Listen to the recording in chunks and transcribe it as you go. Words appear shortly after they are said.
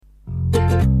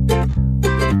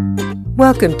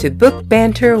Welcome to Book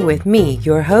Banter with me,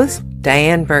 your host,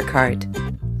 Diane Burkhart.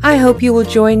 I hope you will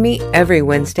join me every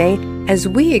Wednesday as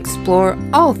we explore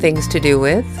all things to do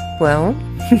with, well,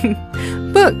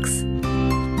 books.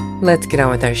 Let's get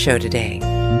on with our show today.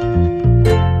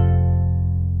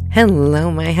 Hello,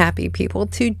 my happy people.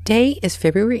 Today is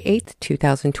February 8th,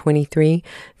 2023.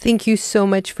 Thank you so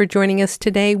much for joining us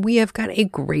today. We have got a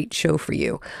great show for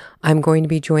you. I'm going to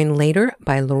be joined later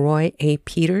by LeRoy A.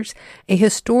 Peters, a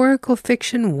historical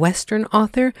fiction Western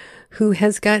author who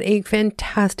has got a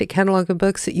fantastic catalog of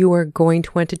books that you are going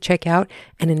to want to check out.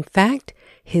 And in fact,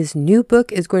 his new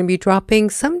book is going to be dropping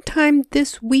sometime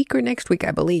this week or next week,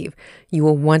 I believe. You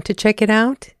will want to check it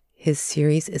out. His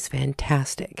series is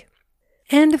fantastic.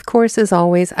 And of course, as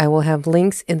always, I will have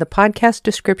links in the podcast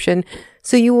description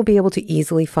so you will be able to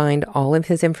easily find all of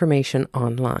his information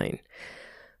online.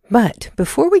 But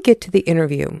before we get to the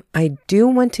interview, I do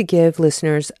want to give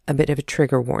listeners a bit of a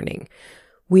trigger warning.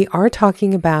 We are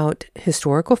talking about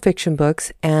historical fiction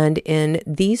books, and in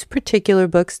these particular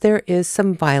books, there is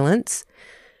some violence.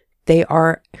 They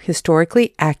are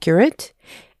historically accurate,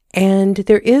 and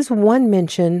there is one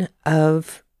mention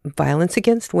of violence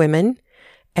against women.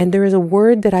 And there is a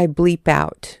word that I bleep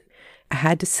out. I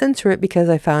had to censor it because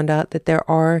I found out that there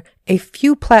are a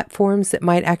few platforms that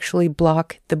might actually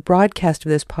block the broadcast of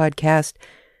this podcast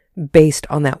based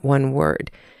on that one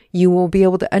word. You will be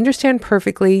able to understand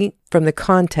perfectly from the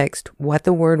context what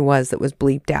the word was that was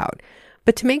bleeped out.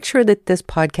 But to make sure that this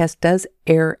podcast does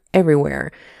air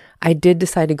everywhere, I did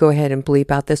decide to go ahead and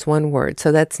bleep out this one word.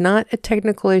 So that's not a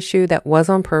technical issue. That was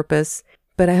on purpose.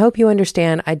 But I hope you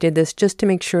understand I did this just to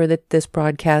make sure that this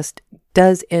broadcast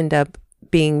does end up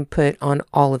being put on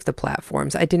all of the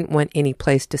platforms. I didn't want any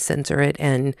place to censor it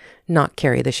and not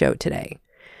carry the show today.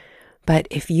 But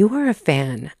if you are a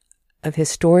fan of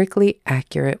historically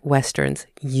accurate Westerns,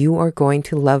 you are going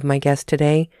to love my guest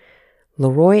today.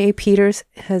 LeRoy A. Peters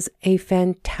has a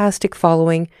fantastic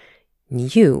following.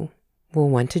 You will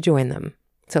want to join them.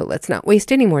 So let's not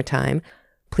waste any more time.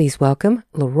 Please welcome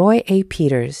LeRoy A.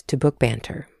 Peters to Book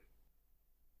Banter.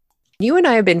 You and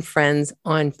I have been friends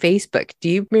on Facebook. Do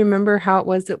you remember how it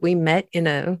was that we met in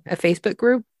a Facebook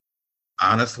group?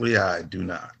 Honestly, I do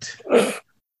not.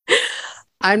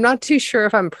 I'm not too sure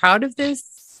if I'm proud of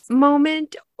this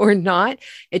moment or not.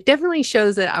 It definitely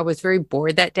shows that I was very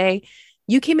bored that day.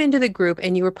 You came into the group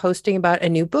and you were posting about a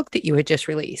new book that you had just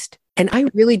released. And I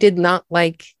really did not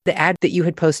like the ad that you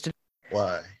had posted.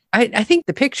 Why? I think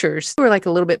the pictures were like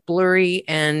a little bit blurry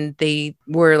and they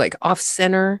were like off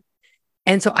center.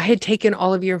 And so I had taken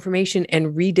all of your information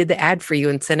and redid the ad for you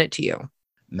and sent it to you.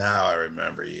 Now I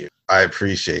remember you. I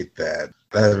appreciate that.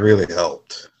 That really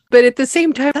helped. But at the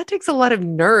same time, that takes a lot of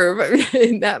nerve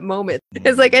in that moment.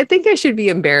 It's like, I think I should be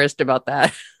embarrassed about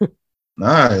that.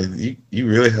 Nah, you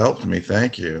really helped me.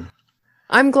 Thank you.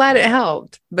 I'm glad it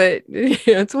helped. But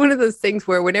it's one of those things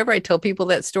where whenever I tell people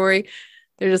that story,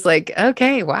 they're just like,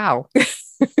 okay, wow.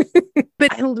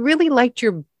 But I really liked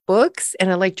your books and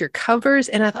I liked your covers.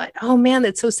 And I thought, oh man,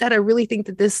 that's so sad. I really think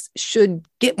that this should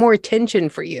get more attention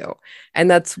for you. And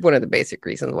that's one of the basic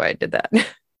reasons why I did that.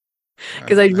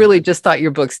 Because I really just thought your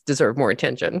books deserve more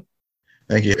attention.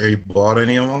 Thank you. Have you bought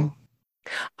any of them?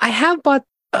 I have bought,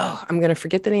 I'm going to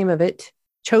forget the name of it.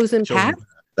 Chosen Path.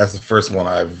 That's the first one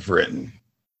I've written.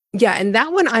 Yeah. And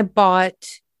that one I bought,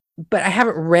 but I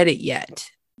haven't read it yet.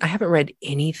 I haven't read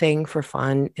anything for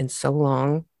fun in so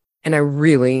long, and I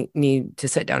really need to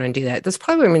sit down and do that. That's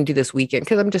probably what I'm going to do this weekend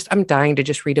because I'm dying to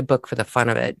just read a book for the fun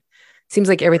of it. Seems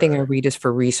like everything I read is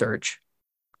for research.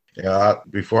 Yeah,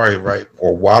 before I write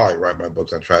or while I write my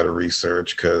books, I try to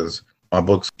research because my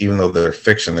books, even though they're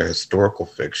fiction, they're historical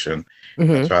fiction.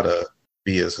 I try to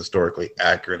be as historically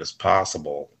accurate as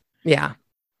possible. Yeah.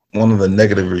 One of the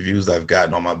negative reviews I've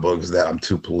gotten on my books is that I'm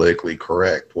too politically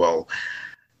correct. Well,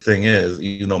 thing is,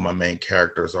 my main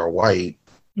characters are white.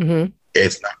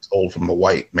 It's not told from the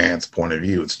white man's point of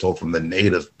view. It's told from the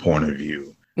native point of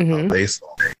view. They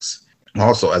saw things.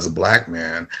 Also, as a black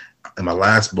man, in my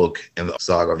last book in the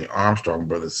saga of the Armstrong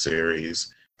Brothers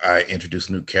series, I introduced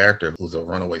a new character who's a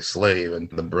runaway slave, and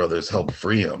the brothers help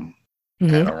free him.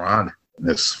 And around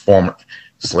this former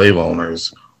slave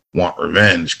owners want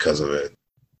revenge because of it.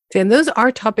 And those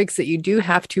are topics that you do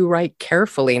have to write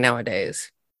carefully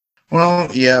nowadays.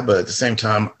 Well, yeah, but at the same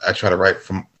time, I try to write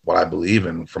from what I believe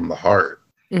in, from the heart.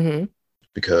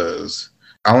 Because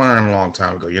I learned a long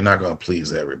time ago, you're not going to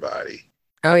please everybody.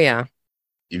 Oh, yeah.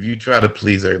 If you try to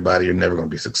please everybody, you're never going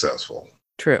to be successful.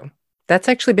 True. That's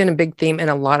actually been a big theme in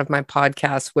a lot of my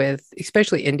podcasts with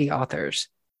especially indie authors.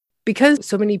 Because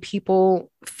so many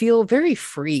people feel very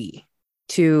free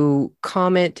to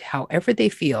comment however they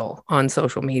feel on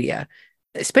social media.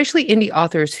 especially indie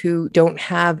authors who don't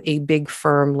have a big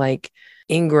firm like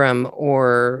Ingram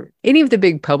or any of the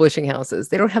big publishing houses.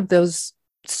 They don't have those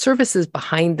services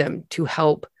behind them to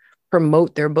help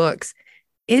promote their books.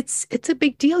 It's a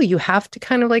big deal. You have to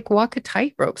kind of like walk a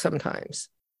tightrope sometimes.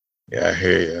 Yeah, I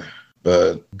hear you.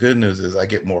 But good news is I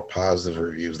get more positive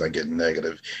reviews than I get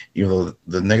negative. Even though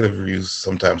the negative reviews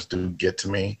sometimes do get to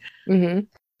me,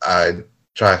 I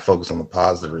try to focus on the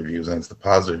positive reviews, and it's the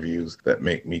positive reviews that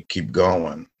make me keep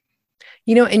going.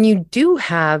 And you do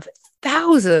have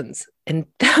thousands and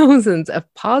thousands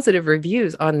of positive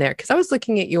reviews on there. Because I was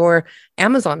looking at your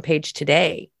Amazon page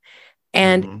today,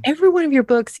 and every one of your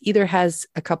books either has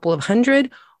a couple of hundred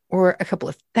or a couple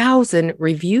of thousand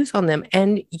reviews on them.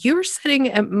 And you're sitting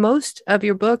at most of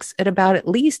your books at about at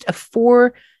least a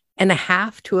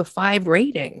 4.5 to a 5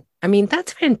 rating. I mean,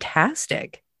 that's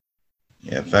fantastic.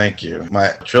 Yeah, thank you.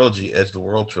 My trilogy, Edge of the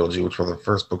World trilogy, which were the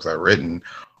first books I've written,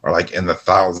 are like in the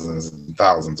thousands and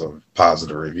thousands of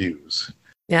positive reviews.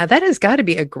 Yeah, that has got to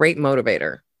be a great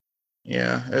motivator.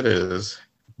 Yeah, it is.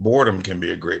 Boredom can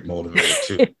be a great motivator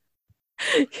too.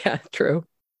 Yeah, true.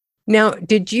 Now,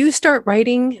 did you start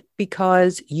writing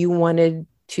because you wanted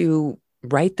to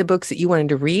write the books that you wanted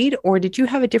to read, or did you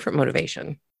have a different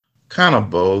motivation? Kind of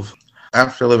both.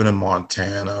 After living in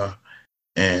Montana,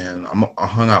 and I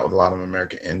hung out with a lot of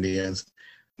American Indians.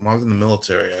 When I was in the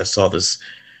military, I saw this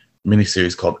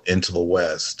miniseries called Into the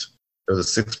West. It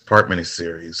was a 6-part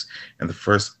miniseries, and the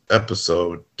first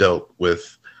episode dealt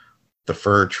with the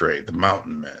fur trade, the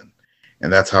mountain men.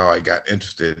 And that's how I got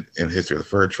interested in the history of the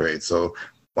fur trade. So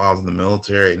while I was in the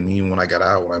military, and even when I got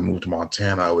out, when I moved to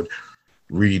Montana, I would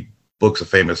read books of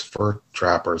famous fur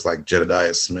trappers like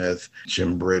Jedediah Smith,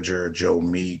 Jim Bridger, Joe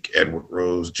Meek, Edward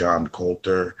Rose, John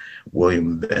Coulter,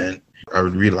 William Bent. I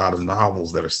would read a lot of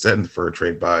novels that are set in the fur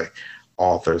trade by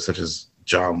authors such as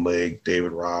John Lake,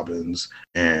 David Robbins,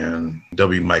 and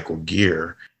W. Michael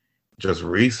Gear. Just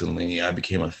recently, I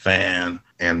became a fan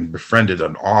and befriended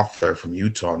an author from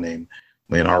Utah named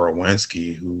Leonard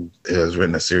Rowensky, who has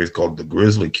written a series called the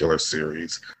Grizzly Killer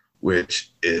series,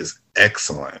 which is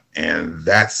excellent. And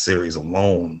that series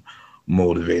alone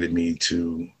motivated me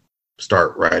to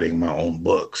start writing my own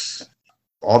books.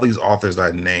 All these authors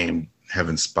I named have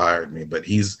inspired me, but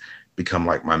he's become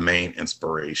like my main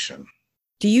inspiration.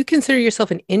 Do you consider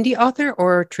yourself an indie author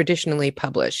or traditionally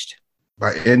published?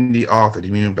 By indie author, do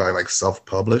you mean by like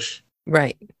self-publish?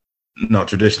 Right. No,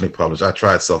 traditionally published. I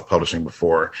tried self-publishing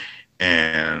before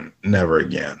and never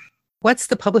again. What's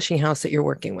the publishing house that you're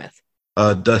working with?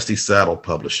 Dusty Saddle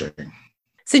Publishing.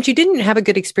 Since you didn't have a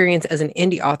good experience as an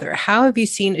indie author, how have you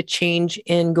seen a change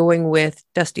in going with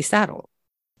Dusty Saddle?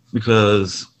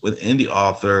 Because with indie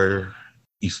author,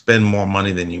 you spend more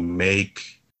money than you make,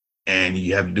 and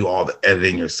you have to do all the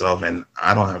editing yourself. And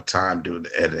I don't have time to do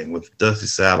the editing. With Dusty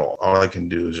Saddle, all I can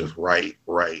do is just write.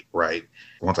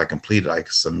 Once I complete it, I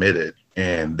can submit it.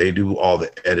 And they do all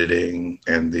the editing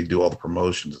and they do all the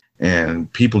promotions.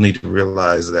 And people need to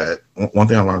realize that one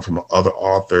thing I learned from other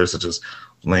authors, such as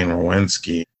Lane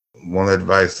Rowensky, one of the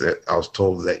advice that I was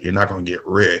told is that you're not going to get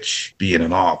rich being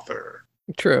an author.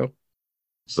 True.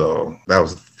 So that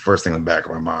was the first thing in the back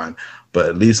of my mind. But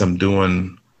at least I'm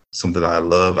doing something that I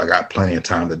love. I got plenty of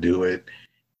time to do it.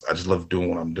 I just love doing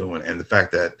what I'm doing. And the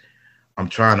fact that I'm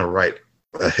trying to write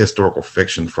a historical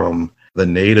fiction from the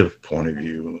native point of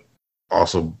view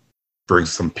also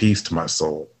brings some peace to my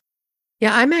soul.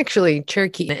 Yeah, I'm actually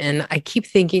Cherokee, and I keep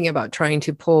thinking about trying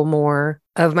to pull more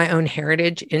of my own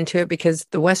heritage into it because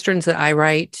the Westerns that I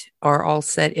write are all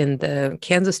set in the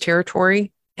Kansas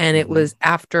Territory, and it was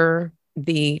after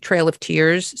the Trail of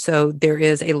Tears. So there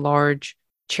is a large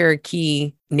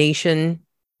Cherokee nation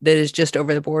that is just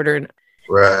over the border.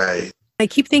 Right. I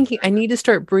keep thinking I need to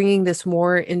start bringing this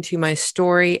more into my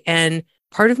story, and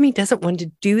part of me doesn't want to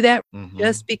do that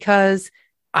just because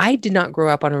I did not grow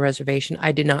up on a reservation.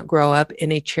 I did not grow up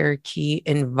in a Cherokee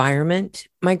environment.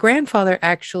 My grandfather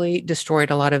actually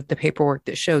destroyed a lot of the paperwork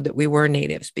that showed that we were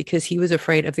natives because he was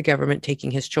afraid of the government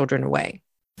taking his children away.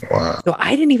 Wow. So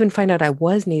I didn't even find out I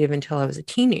was native until I was a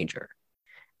teenager.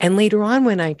 And later on,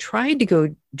 when I tried to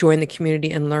go join the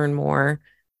community and learn more,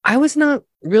 I was not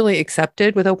really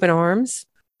accepted with open arms.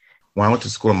 When I went to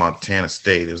school in Montana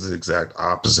State, it was the exact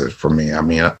opposite for me. I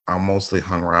mean, I mostly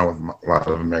hung around with a lot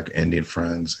of American Indian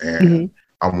friends, and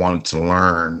I wanted to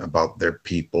learn about their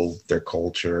people, their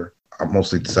culture. I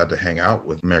mostly decided to hang out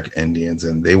with American Indians,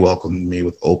 and they welcomed me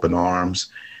with open arms.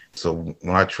 So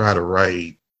when I try to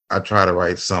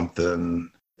write something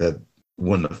that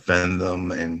wouldn't offend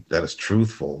them and that is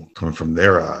truthful, coming from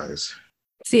their eyes.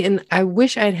 See, and I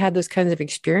wish I'd had those kinds of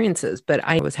experiences, but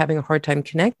I was having a hard time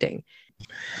connecting.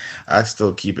 I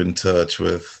still keep in touch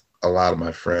with a lot of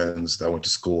my friends that I went to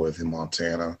school with in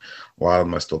Montana. A lot of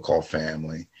them I still call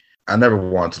family. I never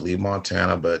wanted to leave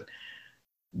Montana, but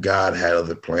God had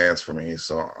other plans for me.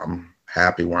 So I'm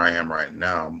happy where I am right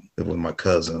now. I'm living with my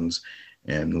cousins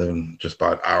and living just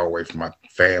about an hour away from my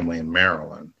family in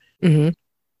Maryland. Hmm.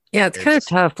 Yeah, it's kind of It's,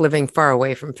 tough living far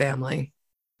away from family.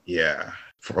 yeah,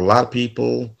 for a lot of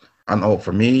people, I know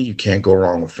for me, you can't go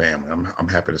wrong with family. I'm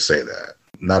happy to say that.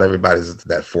 Not everybody's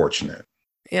that fortunate.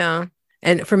 Yeah.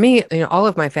 And for me, all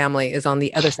of my family is on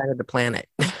the other side of the planet.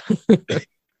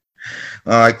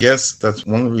 I guess that's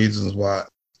one of the reasons why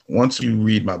once you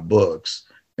read my books,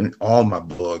 and all my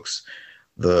books,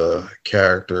 the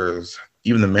characters,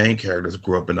 even the main characters,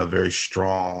 grew up in a very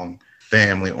strong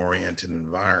family oriented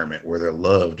environment where they're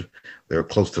loved, they're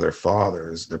close to their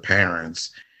fathers, their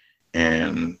parents,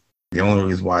 and the only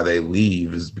reason why they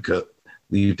leave is because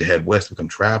leave to head west to become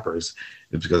trappers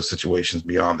is because of situations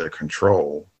beyond their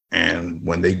control. And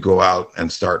when they go out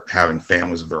and start having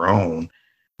families of their own,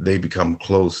 they become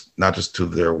close not just to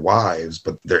their wives,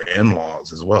 but their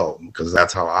in-laws as well, because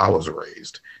that's how I was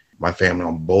raised. My family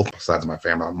on both sides of my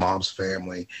family, my mom's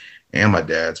family and my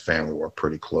dad's family were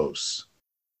pretty close.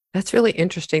 That's really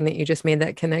interesting that you just made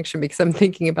that connection because I'm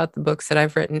thinking about the books that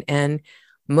I've written, and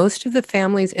most of the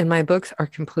families in my books are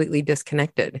completely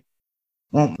disconnected.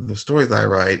 Well, the stories I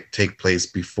write take place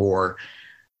before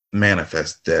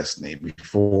Manifest Destiny,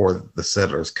 before the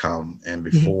settlers come and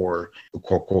Mhm. before the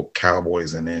quote, quote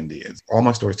cowboys and Indians. All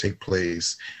my stories take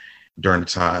place during the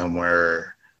time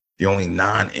where the only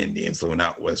non-Indians living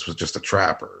out west was just the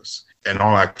trappers. In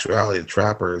all actuality, the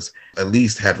trappers at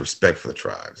least had respect for the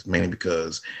tribes, mainly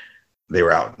because they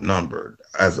were outnumbered.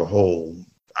 As a whole,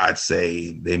 I'd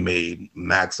say they made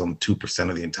maximum 2%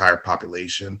 of the entire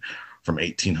population from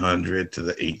 1800 to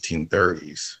the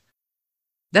 1830s.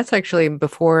 That's actually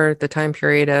before the time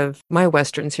period of my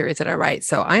Western series that I write.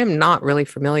 So I am not really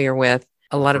familiar with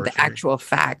a Oh, lot of the perfect. actual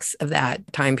facts of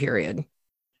that time period.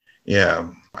 Yeah,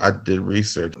 I did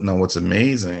research. Now, what's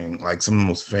amazing, like some of the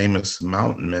most famous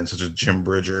mountain men, such as Jim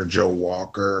Bridger, Joe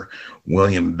Walker,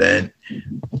 William Bent,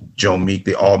 Joe Meek,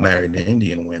 they all married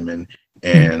Indian women,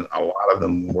 and a lot of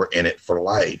them were in it for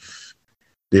life.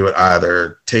 They would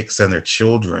either send their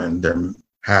children, their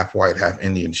half white, half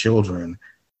Indian children,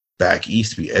 back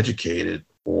east to be educated,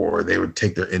 or they would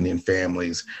take their Indian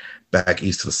families back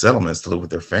east to the settlements to live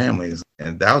with their families.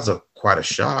 And that was quite a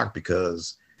shock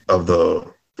because of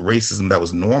the racism that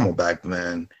was normal back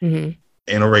then. Mm-hmm.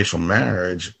 Interracial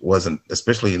marriage wasn't,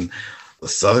 especially in the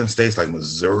southern states like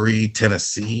Missouri,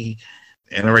 Tennessee,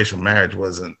 interracial marriage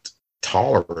wasn't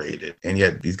tolerated. And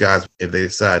yet these guys, if they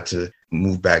decide to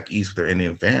move back east with their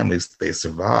Indian families, they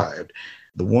survived.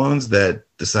 The ones that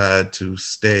decide to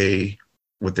stay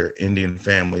with their Indian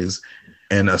families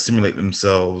and assimilate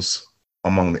themselves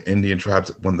among the Indian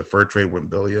tribes when the fur trade went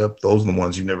belly up, those are the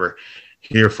ones you never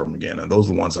hear from again. And those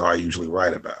are the ones that I usually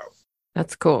write about.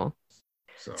 That's cool.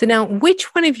 So So now,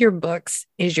 which one of your books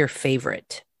is your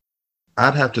favorite?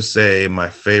 I'd have to say my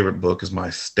favorite book is my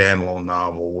standalone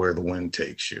novel, Where the Wind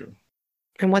Takes You.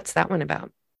 And what's that one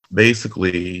about?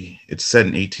 Basically, it's set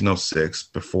in 1806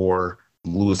 before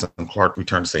Lewis and Clark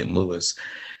returned to St. Louis.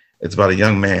 It's about a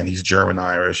young man. He's German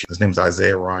Irish. His name's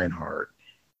Isaiah Reinhardt,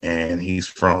 and he's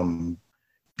from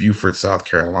Beaufort, South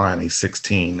Carolina. He's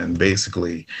 16, and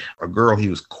basically, a girl he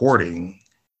was courting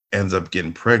ends up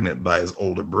getting pregnant by his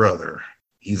older brother.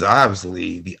 He's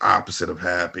obviously the opposite of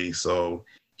happy, so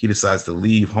he decides to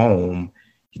leave home.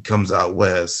 He comes out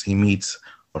west. He meets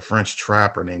a French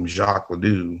trapper named Jacques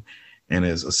Ledoux and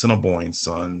his Assiniboine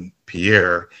son,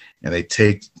 Pierre, and they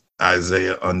take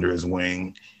Isaiah under his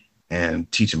wing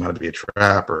and teach him how to be a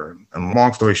trapper. And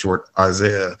long story short,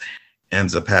 Isaiah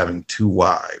ends up having two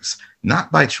wives,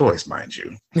 not by choice, mind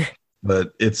you.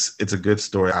 But it's a good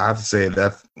story. I have to say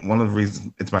that's one of the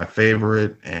reasons it's my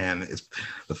favorite, and it's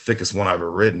the thickest one I've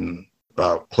ever written,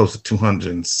 about close to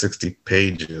 260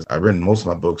 pages. I've written most of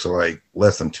my books are like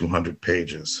less than 200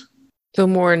 pages. So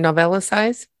more novella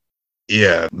size?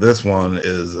 Yeah, this one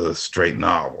is a straight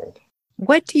novel.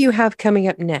 What do you have coming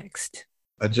up next?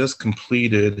 I just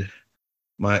completed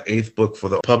my eighth book for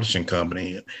the publishing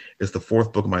company. It's the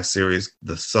fourth book of my series,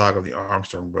 The Saga of the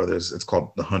Armstrong Brothers. It's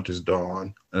called The Hunter's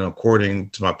Dawn. And according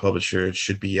to my publisher, it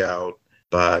should be out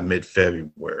by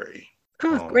mid-February.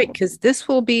 Oh, great, because this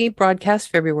will be broadcast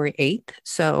February 8th.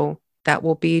 So that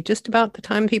will be just about the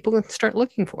time people can start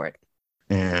looking for it.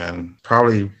 And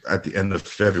probably at the end of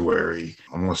February,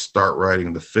 I'm going to start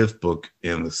writing the fifth book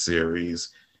in the series.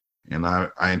 And I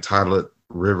entitled it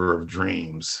River of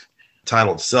Dreams. The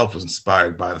title itself was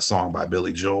inspired by the song by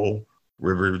Billy Joel,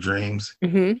 River of Dreams.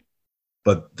 Mm-hmm.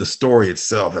 but the story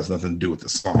itself has nothing to do with the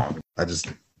song. I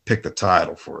just picked the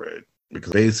title for it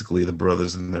because basically the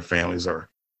brothers and their families are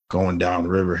going down the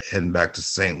river, heading back to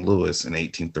St. Louis in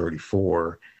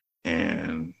 1834.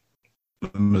 And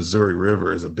the Missouri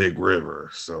River is a big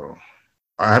river. So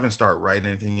I haven't started writing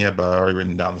anything yet, but I've already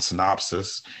written down the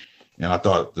synopsis. And I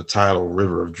thought the title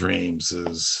River of Dreams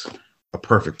is a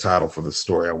perfect title for the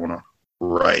story I want to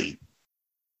write.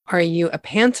 Are you a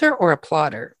pantser or a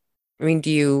plotter? I mean, do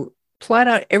you plot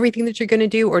out everything that you're going to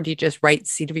do, or do you just write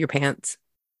seat of your pants?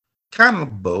 Kind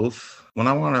of both. When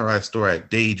I want to write a story, I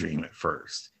daydream at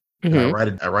first. And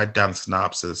Mm-hmm. I write down the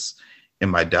synopsis in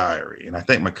my diary. And I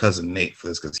thank my cousin Nate for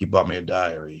this because he bought me a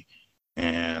diary.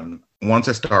 And once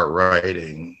I start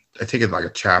writing, I take it like a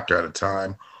chapter at a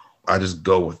time. I just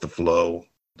go with the flow.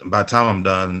 And by the time I'm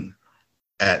done,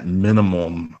 at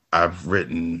minimum, I've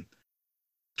written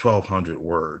 1,200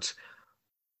 words.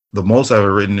 The most I've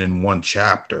ever written in one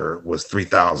chapter was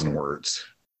 3,000 words.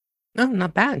 Oh,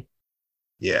 not bad.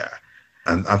 Yeah.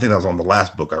 And I think that was on the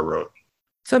last book I wrote.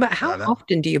 So about how That,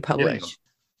 often do you yeah. publish?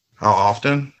 How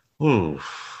often? Ooh.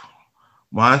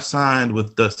 When I signed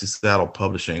with Dusty Saddle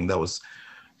Publishing, that was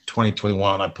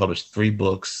 2021. I published 3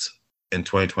 books in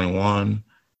 2021,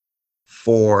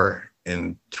 4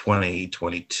 in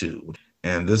 2022.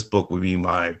 And this book would be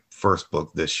my first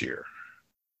book this year.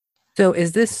 So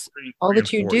is this all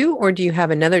that you do, or do you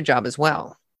have another job as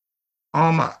well?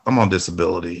 I'm on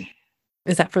disability.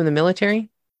 Is that from the military?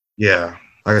 Yeah.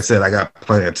 Like I said, I got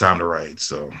plenty of time to write.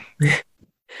 So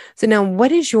So now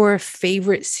what is your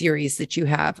favorite series that you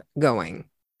have going?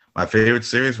 my favorite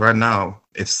series right now,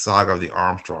 it's Saga of the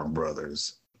Armstrong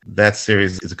Brothers. That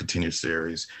series is a continued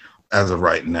series as of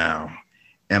right now.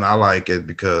 And I like it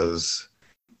because,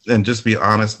 and just be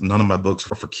honest, none of my books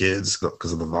are for kids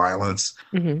because of the violence.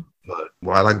 Mm-hmm. But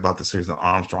what I like about the series, the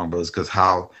Armstrong Brothers, because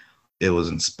how it was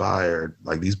inspired,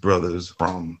 like these brothers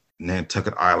from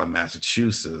Nantucket Island,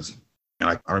 Massachusetts. And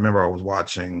I remember I was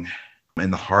watching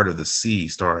In the Heart of the Sea,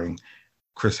 starring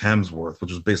Chris Hemsworth,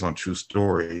 which was based on a true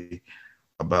story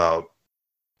about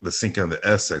the sinking of the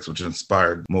Essex, which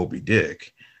inspired Moby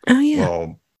Dick. Oh, yeah.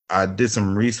 Well, I did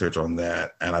some research on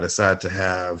that, and I decided to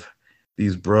have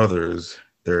these brothers,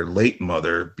 their late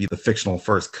mother, be the fictional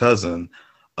first cousin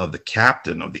of the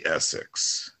captain of the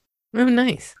Essex. Oh,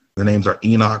 nice. The names are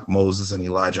Enoch, Moses, and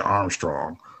Elijah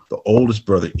Armstrong. The oldest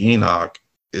brother, Enoch,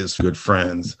 is good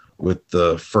friends with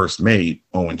the first mate,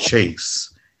 Owen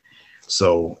Chase.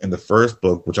 So in the first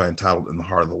book, which I entitled In the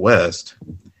Heart of the West,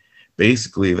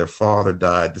 basically their father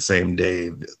died the same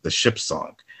day the ship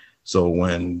sunk. So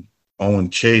when Owen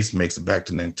Chase makes it back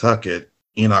to Nantucket,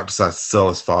 Enoch decides to sell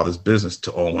his father's business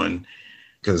to Owen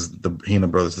because he and the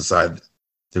brothers decide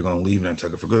they're going to leave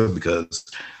Nantucket for good because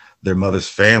their mother's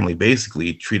family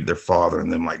basically treated their father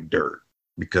and them like dirt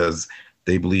because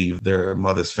they believe their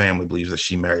mother's family believes that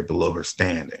she married below her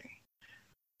standing.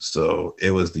 So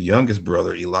it was the youngest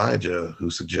brother, Elijah,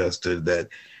 who suggested that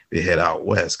they head out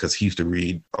west because he used to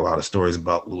read a lot of stories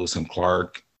about Lewis and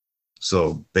Clark.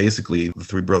 So basically, the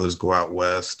 3 brothers go out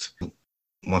west.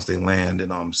 Once they land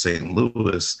in St.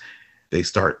 Louis, they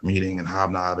start meeting and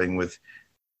hobnobbing with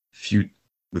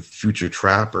future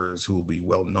trappers who will be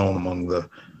well known among the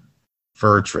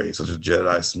fur trade, such as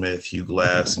Jedediah Smith, Hugh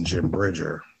Glass, and Jim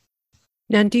Bridger.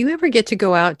 Now, do you ever get to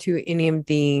go out to any of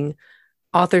the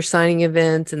author signing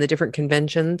events and the different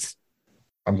conventions?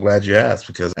 I'm glad you asked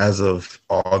because as of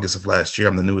August of last year,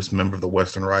 I'm the newest member of the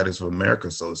Western Writers of America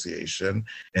Association.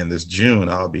 And this June,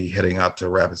 I'll be heading out to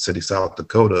Rapid City, South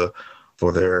Dakota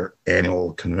for their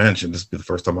annual convention. This will be the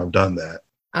first time I've done that.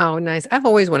 Oh, nice. I've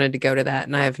always wanted to go to that,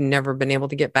 and I've never been able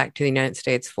to get back to the United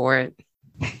States for it.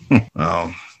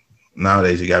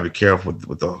 Nowadays, you got to be careful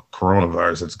with the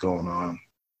coronavirus that's going on.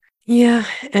 Yeah.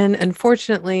 And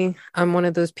unfortunately, I'm one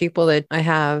of those people that I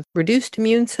have reduced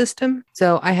immune system.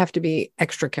 So I have to be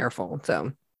extra careful.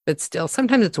 So, but still,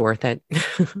 sometimes it's worth it.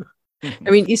 I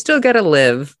mean, you still got to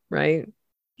live, right?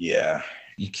 Yeah.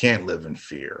 You can't live in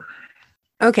fear.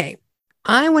 Okay.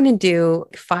 I want to do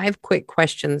 5 quick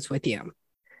questions with you.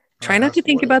 Try not to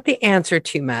think about the answer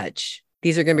too much.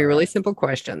 These are going to be really simple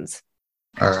questions.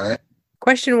 All right.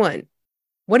 Question 1.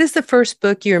 What is the first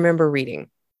book you remember reading?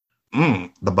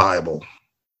 The Bible.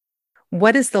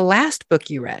 What is the last book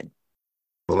you read?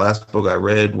 The last book I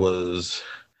read was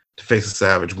To Face a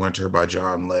Savage Winter by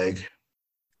John Legge.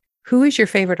 Who is your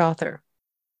favorite author?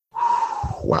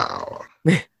 Wow.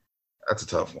 That's a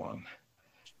tough one.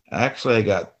 Actually, I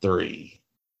got 3.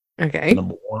 Okay.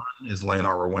 Number 1 is Lane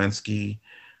R. Rowensky.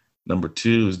 Number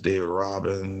 2 is David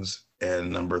Robbins. And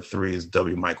number 3 is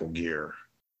W. Michael Gear.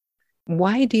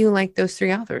 Why do you like those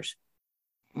 3 authors?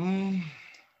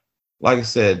 Like I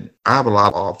said, I have a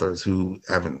lot of authors who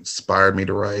have inspired me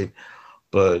to write,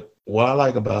 but what I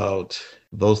like about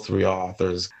those three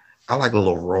authors, I like a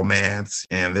little romance,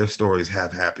 and their stories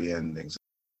have happy endings.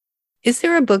 Is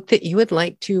there a book that you would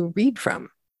like to read from?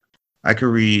 I could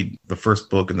read the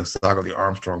first book in the saga of the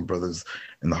Armstrong brothers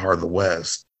in the heart of the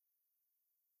West.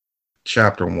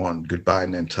 Chapter 1, Goodbye,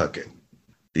 Nantucket.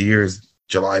 The year is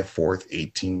July 4th,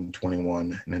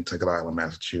 1821, in Nantucket Island,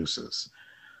 Massachusetts.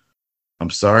 I'm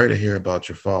sorry to hear about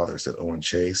your father, said Owen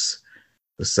Chase.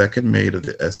 The second mate of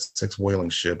the Essex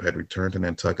whaling ship had returned to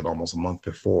Nantucket almost a month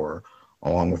before,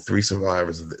 along with 3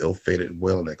 survivors of the ill-fated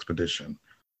whaling expedition.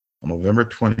 On November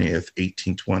 20th,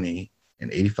 1820, an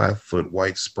 85-foot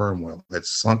white sperm whale had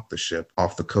sunk the ship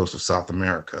off the coast of South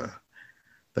America.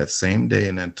 That same day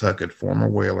in Nantucket, former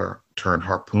whaler turned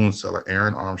harpoon seller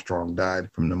Aaron Armstrong died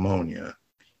from pneumonia.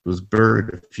 He was buried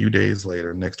a few days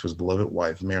later next to his beloved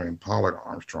wife, Marion Pollard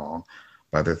Armstrong,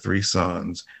 by their 3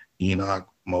 sons, Enoch,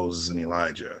 Moses, and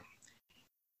Elijah.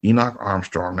 Enoch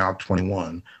Armstrong, now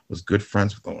 21, was good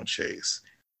friends with Owen Chase.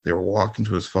 They were walking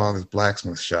to his father's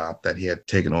blacksmith shop that he had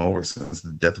taken over since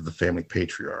the death of the family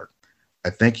patriarch. I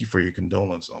thank you for your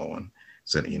condolence, Owen,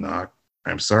 said Enoch.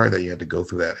 I'm sorry that you had to go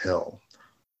through that hell.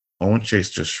 Owen Chase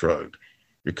just shrugged.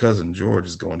 Your cousin George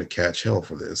is going to catch hell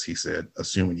for this, he said,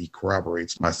 assuming he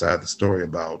corroborates my side of the story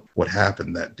about what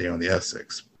happened that day on the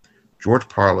Essex. George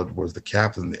Pollard was the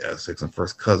captain of the Essex and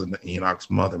first cousin to Enoch's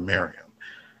mother, Miriam.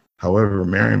 However,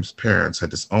 Miriam's parents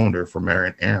had disowned her for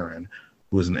marrying Aaron,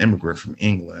 who was an immigrant from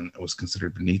England and was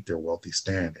considered beneath their wealthy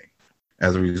standing.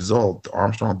 As a result, the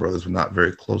Armstrong brothers were not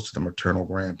very close to their maternal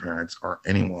grandparents or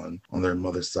anyone on their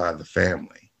mother's side of the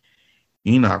family.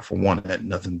 Enoch, for one, had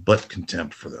nothing but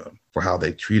contempt for them, for how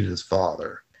they treated his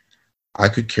father. I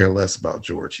could care less about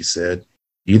George, he said.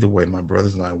 Either way, my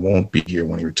brothers and I won't be here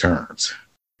when he returns.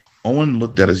 Owen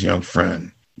looked at his young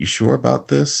friend. You sure about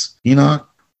this, Enoch?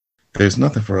 There's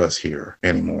nothing for us here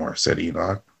anymore, said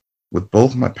Enoch. With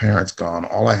both my parents gone,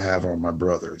 all I have are my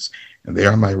brothers, and they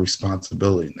are my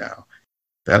responsibility now.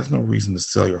 That is no reason to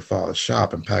sell your father's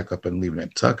shop and pack up and leave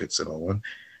Nantucket, said Owen.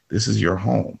 This is your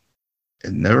home.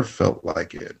 It never felt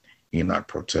like it, Enoch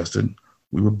protested.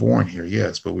 We were born here,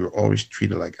 yes, but we were always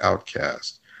treated like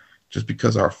outcasts, just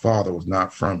because our father was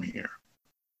not from here.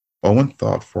 Owen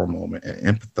thought for a moment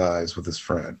and empathized with his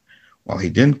friend. While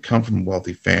he didn't come from a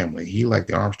wealthy family, he, like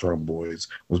the Armstrong boys,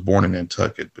 was born in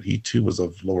Nantucket, but he too was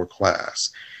of lower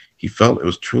class. He felt it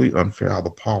was truly unfair how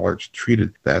the Pollards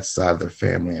treated that side of their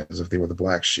family as if they were the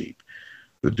black sheep.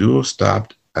 The duo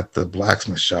stopped at the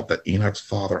blacksmith shop that Enoch's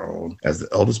father owned. As the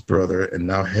eldest brother and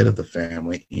now head of the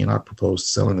family, Enoch proposed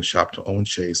selling the shop to Owen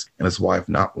Chase and his wife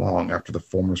not long after the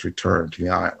former's return to the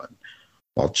island.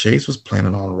 While Chase was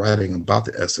planning on writing about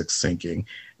the Essex sinking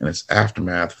and its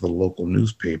aftermath for the local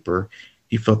newspaper,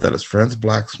 he felt that his friend's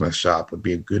blacksmith shop would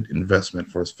be a good investment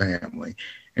for his family,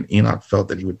 and Enoch felt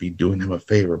that he would be doing him a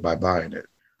favor by buying it.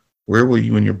 Where will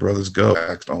you and your brothers go?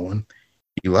 Asked Owen.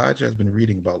 Elijah has been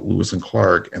reading about Lewis and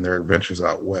Clark and their adventures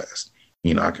out west,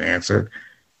 Enoch answered.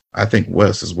 I think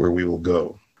west is where we will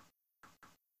go.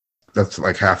 That's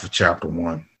like half of chapter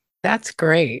 1. That's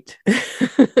great.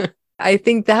 I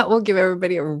think that will give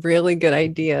everybody a really good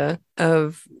idea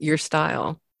of your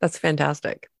style. That's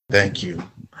fantastic. Thank you.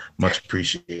 Much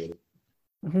appreciated.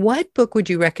 What book would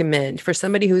you recommend for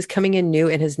somebody who's coming in new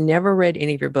and has never read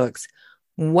any of your books?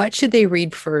 What should they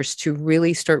read first to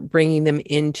really start bringing them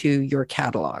into your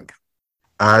catalog?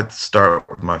 I'd start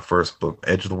with my first book,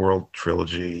 Edge of the World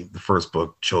trilogy, the first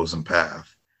book, Chosen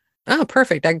Path. Oh,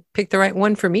 perfect. I picked the right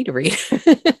one for me to read.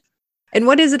 And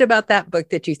what is it about that book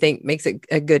that you think makes it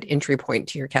a good entry point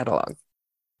to your catalog?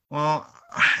 Well,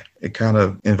 it kind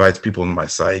of invites people into my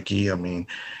psyche. I mean,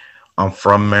 I'm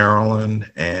from Maryland,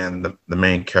 and the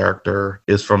main character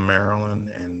is from Maryland,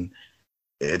 and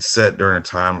it's set during a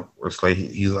time where it's like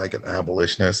he's like an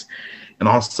abolitionist. And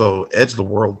also, Edge of the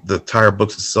World, the entire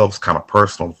book itself is kind of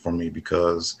personal for me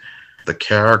because the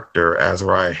character,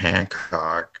 Azariah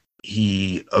Hancock,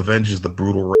 he avenges the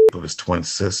brutal rape of his twin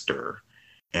sister,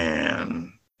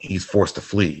 and he's forced to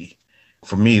flee.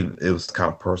 For me, it was kind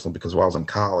of personal because while I was in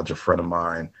college, a friend of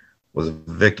mine was a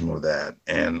victim of that.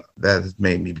 And that has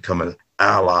made me become an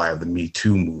ally of the Me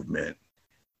Too movement.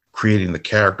 Creating the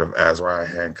character of Azariah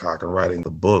Hancock and writing the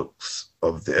books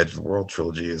of the Edge of the World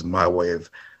trilogy is my way of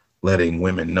letting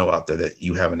women know out there that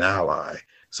you have an ally.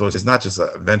 So it's not just an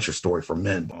adventure story for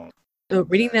men. So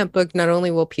reading that book, not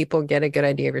only will people get a good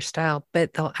idea of your style,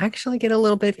 but they'll actually get a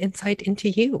little bit of insight into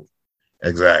you.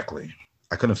 Exactly.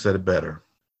 I couldn't have said it better.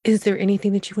 Is there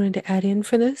anything that you wanted to add in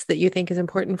for this that you think is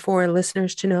important for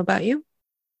listeners to know about you?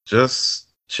 Just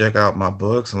check out my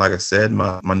books. And like I said,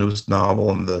 my newest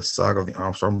novel and the saga of the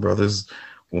Armstrong brothers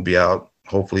will be out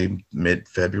hopefully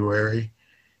mid-February.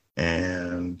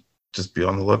 And just be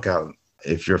on the lookout.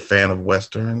 If you're a fan of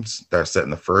Westerns that are set in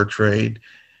the fur trade,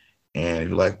 and if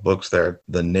you like books that are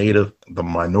the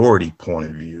minority point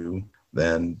of view,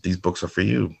 then these books are for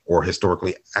you. Or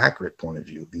historically accurate point of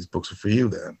view, these books are for you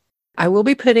then. I will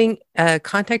be putting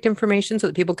contact information so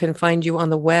that people can find you on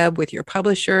the web with your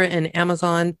publisher and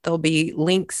Amazon. There'll be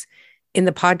links in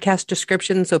the podcast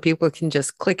description so people can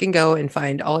just click and go and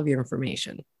find all of your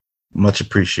information. Much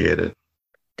appreciated.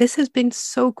 This has been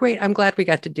so great. I'm glad we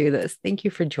got to do this. Thank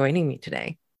you for joining me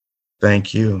today.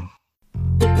 Thank you.